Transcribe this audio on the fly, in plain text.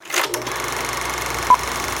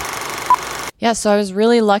Yeah, so I was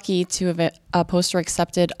really lucky to have a poster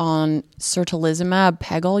accepted on certolizumab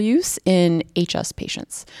Pegol use in HS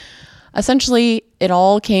patients. Essentially, it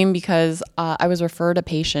all came because I was referred a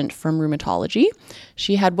patient from rheumatology.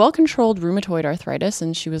 She had well-controlled rheumatoid arthritis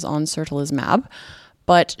and she was on certolizumab,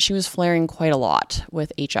 but she was flaring quite a lot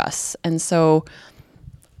with HS. And so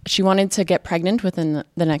she wanted to get pregnant within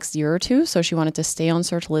the next year or two, so she wanted to stay on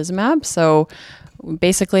certolizumab. So we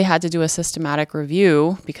basically had to do a systematic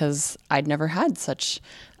review because I'd never had such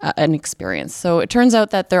an experience. So it turns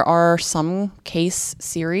out that there are some case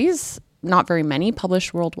series, not very many,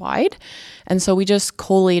 published worldwide. And so we just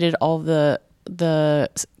collated all the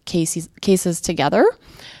cases together.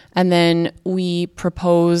 And then we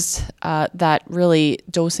proposed that really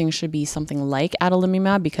dosing should be something like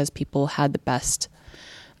adalimumab because people had the best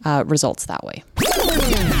results that way.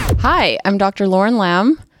 Hi, I'm Dr.Lauren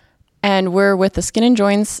Lamb, and we're with the Skin and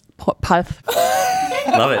Joints Love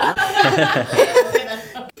it.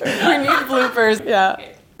 We need bloopers, yeah.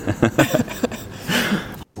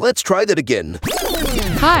 Let's try that again.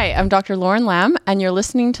 Hi, I'm Dr. Lauren Lamb, and you're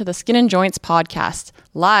listening to the Skin and Joints podcast,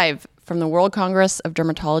 live from the World Congress of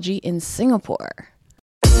Dermatology in Singapore.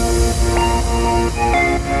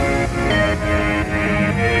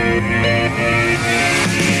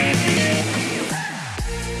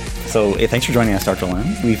 So thanks for joining us, Dr.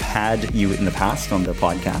 Lauren. We've had you in the past on the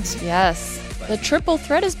podcast. Yes, the triple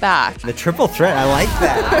threat is back. The triple threat, I like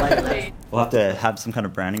that. We'll have to have some kind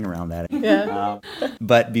of branding around that. Yeah.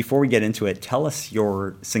 But before we get into it, tell us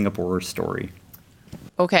your Singapore story.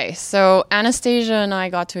 Okay, so Anastasia and I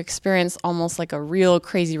got to experience almost like a real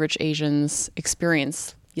Crazy Rich Asians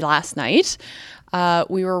experience last night.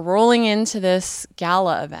 We were rolling into this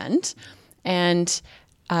gala event, and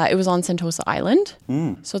it was on Sentosa Island.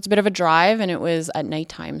 So it's a bit of a drive, and it was at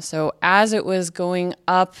nighttime. So as it was going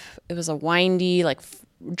up, it was a windy, like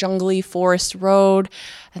jungly forest road.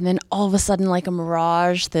 And then all of a sudden, like a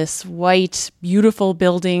mirage, this white, beautiful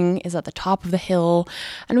building is at the top of the hill.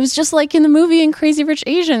 And it was just like in the movie in Crazy Rich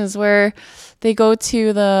Asians where they go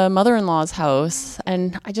to the mother-in-law's house.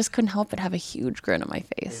 And I just couldn't help but have a huge grin on my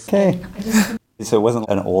face. Okay. So it wasn't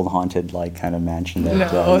an old haunted like kind of mansion that No,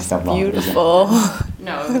 it was beautiful.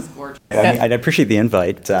 No, it was gorgeous. I mean, I'd appreciate the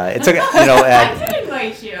invite. It's okay. I did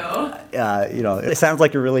invite you. It sounds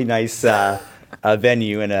like a really nice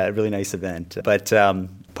venue and a really nice event. But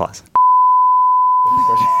pause.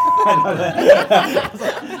 I'm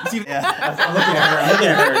looking at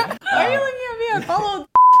her. Why are you looking at me? I followed.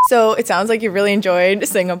 So it sounds like you really enjoyed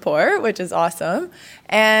Singapore, which is awesome.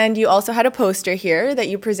 And you also had a poster here that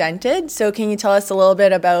you presented. So can you tell us a little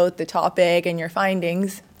bit about the topic and your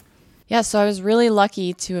findings? Yeah, so I was really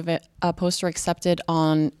lucky to have a poster accepted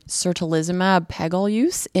on certolizumab Pegol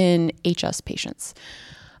use in HS patients.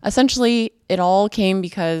 Essentially, it all came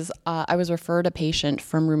because I was referred a patient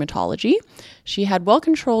from rheumatology. She had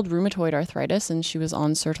well-controlled rheumatoid arthritis and she was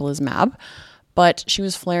on certolizumab, but she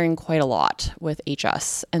was flaring quite a lot with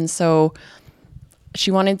HS. And so she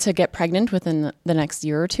wanted to get pregnant within the next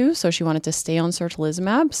year or two, so she wanted to stay on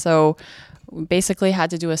certolizumab. So we basically had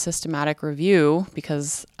to do a systematic review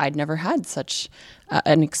because I'd never had such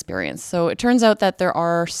an experience. So it turns out that there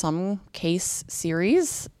are some case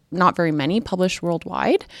series, not very many, published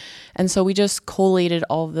worldwide. And so we just collated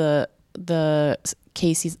all the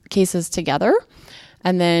cases together.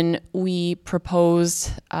 And then we proposed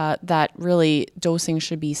that really dosing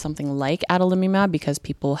should be something like adalimumab because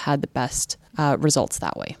people had the best results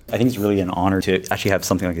that way. I think it's really an honor to actually have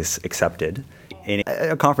something like this accepted in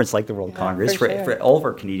a conference like the World Congress for all of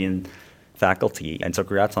our Canadian faculty. And so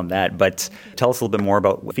congrats on that. But tell us a little bit more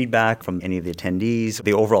about feedback from any of the attendees,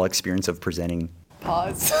 the overall experience of presenting.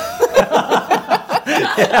 Pause.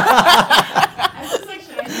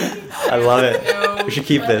 I love it. We should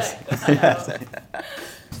keep this. Should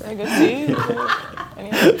I go see?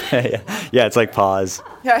 Yeah, it's like pause.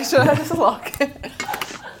 Yeah, I should have just lock it.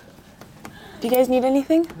 Do you guys need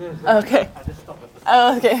anything? Okay.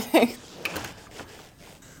 Oh, okay, thanks.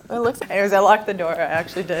 It looks. Anyways, I locked the door. I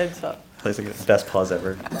actually did. So. It's like the best pause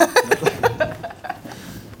ever.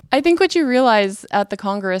 I think what you realize at the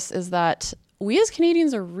Congress is that we as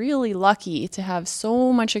Canadians are really lucky to have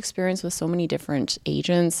so much experience with so many different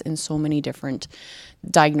agents and so many different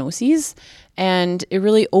diagnoses. And it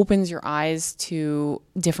really opens your eyes to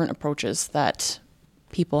different approaches that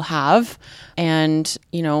people have. And,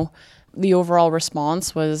 the overall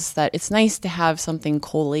response was that it's nice to have something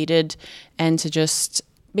collated and to just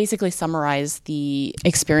basically summarize the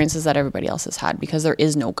experiences that everybody else has had because there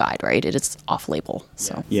is no guide, right? It's off-label.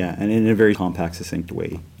 So Yeah, and in a very compact, succinct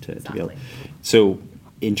way to be able. So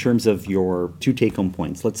in terms of your 2 take-home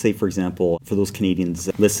points, let's say, for example, for those Canadians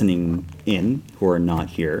listening in who are not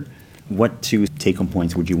here, what 2 take-home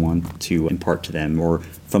points would you want to impart to them, or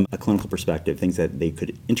from a clinical perspective, things that they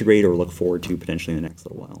could integrate or look forward to potentially in the next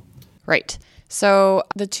little while? Right. So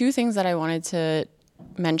the 2 things that I wanted to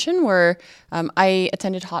mention were I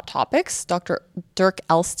attended Hot Topics. Dr. Dirk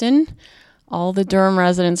Elston, all the Durham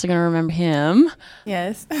residents are going to remember him.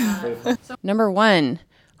 Yes. Number 1,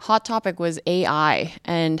 hot topic was AI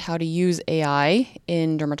and how to use AI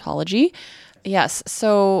in dermatology. Yes,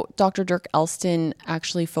 so Dr. Dirk Elston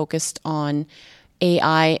actually focused on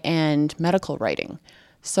AI and medical writing.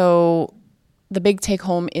 So the big take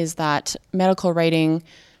home is that medical writing,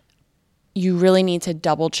 you really need to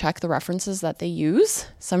double check the references that they use.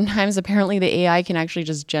 Sometimes apparently the AI can actually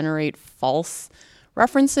just generate false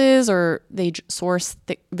references, or they source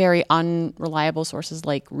very unreliable sources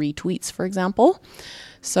like retweets, for example.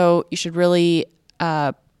 So you should really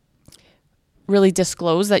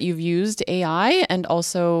disclose that you've used AI, and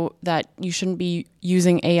also that you shouldn't be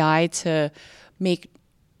using AI to make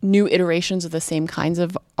new iterations of the same kinds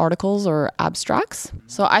of articles or abstracts.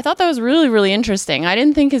 So I thought that was really, really interesting. I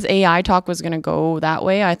didn't think his AI talk was going to go that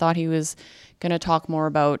way. I thought he was going to talk more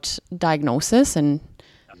about diagnosis, and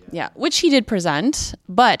which he did present.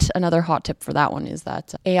 But another hot tip for that one is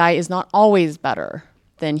that AI is not always better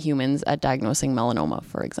than humans at diagnosing melanoma,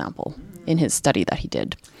 for example, in his study that he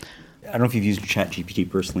did. I don't know if you've used ChatGPT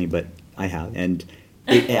personally, but I have. And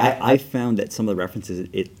I found that some of the references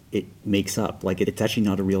it makes up. Like, it's actually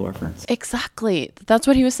not a real reference. Exactly. That's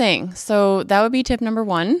what he was saying. So that would be tip number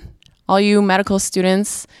 1. All you medical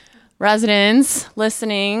students, residents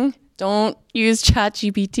listening, don't use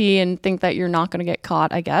ChatGPT and think that you're not going to get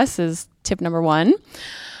caught, I guess, is tip number 1.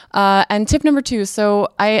 And tip number 2, so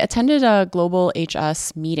I attended a global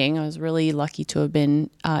HS meeting. I was really lucky to have been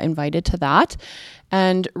invited to that.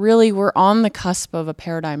 And really, we're on the cusp of a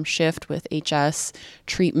paradigm shift with HS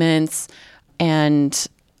treatments. But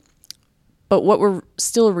what we're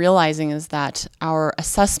still realizing is that our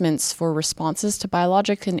assessments for responses to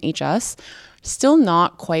biologics in HS still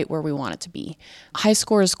not quite where we want it to be. High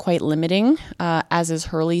score is quite limiting, as is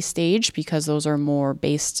Hurley stage, because those are more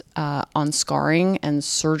based on scarring and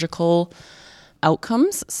surgical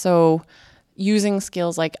outcomes. So using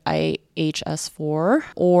scales like IHS4,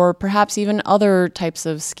 or perhaps even other types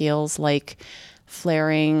of scales like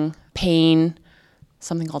flaring, pain,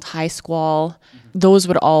 something called high squall, those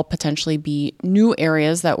would all potentially be new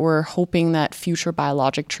areas that we're hoping that future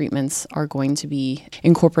biologic treatments are going to be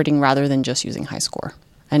incorporating, rather than just using high score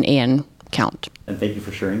and AN count. And thank you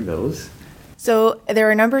for sharing those. So there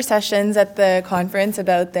were a number of sessions at the conference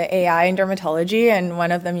about the AI in dermatology, and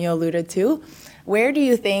one of them you alluded to. Where do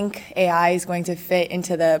you think AI is going to fit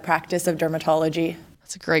into the practice of dermatology?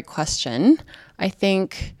 That's a great question. I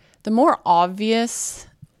think the more obvious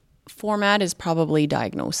format is probably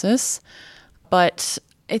diagnosis, but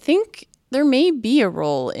I think there may be a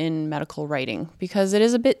role in medical writing, because it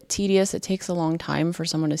is a bit tedious. It takes a long time for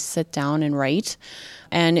someone to sit down and write,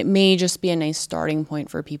 and it may just be a nice starting point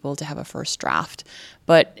for people to have a first draft.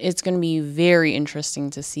 But it's going to be very interesting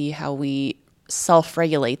to see how we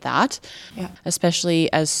self-regulate that, especially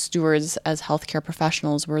as stewards, as healthcare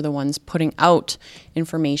professionals. We're the ones putting out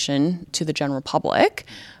information to the general public.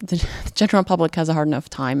 The general public has a hard enough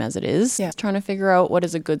time as it is, trying to figure out what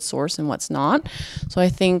is a good source and what's not. So I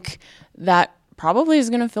think that probably is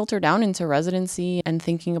going to filter down into residency and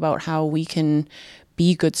thinking about how we can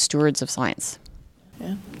be good stewards of science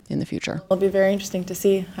in the future. It'll be very interesting to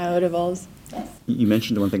see how it evolves. You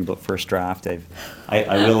mentioned the one thing about first draft. I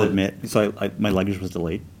will admit, so my luggage was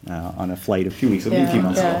delayed on a flight a few months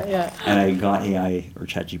ago, and I got AI or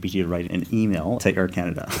ChatGPT to write an email to Air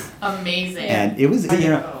Canada. Amazing. And it was,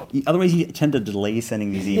 otherwise you tend to delay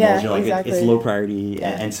sending these emails. Yeah, You're like, exactly. it's low priority.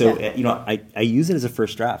 Yeah. And so, I use it as a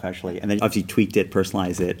first draft, actually. And then obviously tweaked it,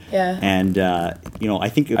 personalized it. Yeah. And, I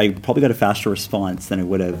think I probably got a faster response than I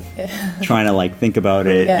would have trying to think about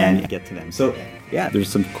it and get to them. So, there's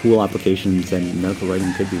some cool applications, and medical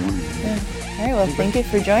writing could be one of them. Yeah. All right, well, thank you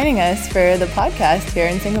for joining us for the podcast here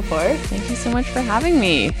in Singapore. Thank you so much for having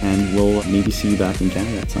me. And we'll maybe see you back in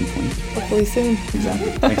Canada at some point. Hopefully soon.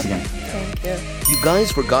 Exactly. Thanks again. Thank you. You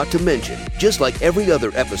guys forgot to mention, just like every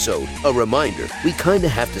other episode, a reminder, we kinda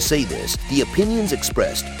have to say this. The opinions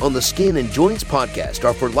expressed on the Skin and Joints podcast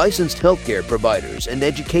are for licensed healthcare providers and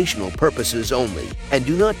educational purposes only, and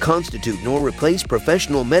do not constitute nor replace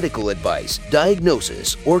professional medical advice,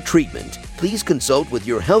 diagnosis, or treatment. Please consult with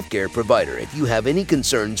your healthcare provider if you have any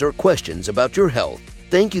concerns or questions about your health.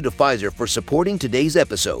 Thank you to Pfizer for supporting today's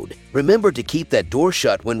episode. Remember to keep that door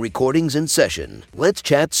shut when recording's in session. Let's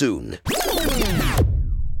chat soon.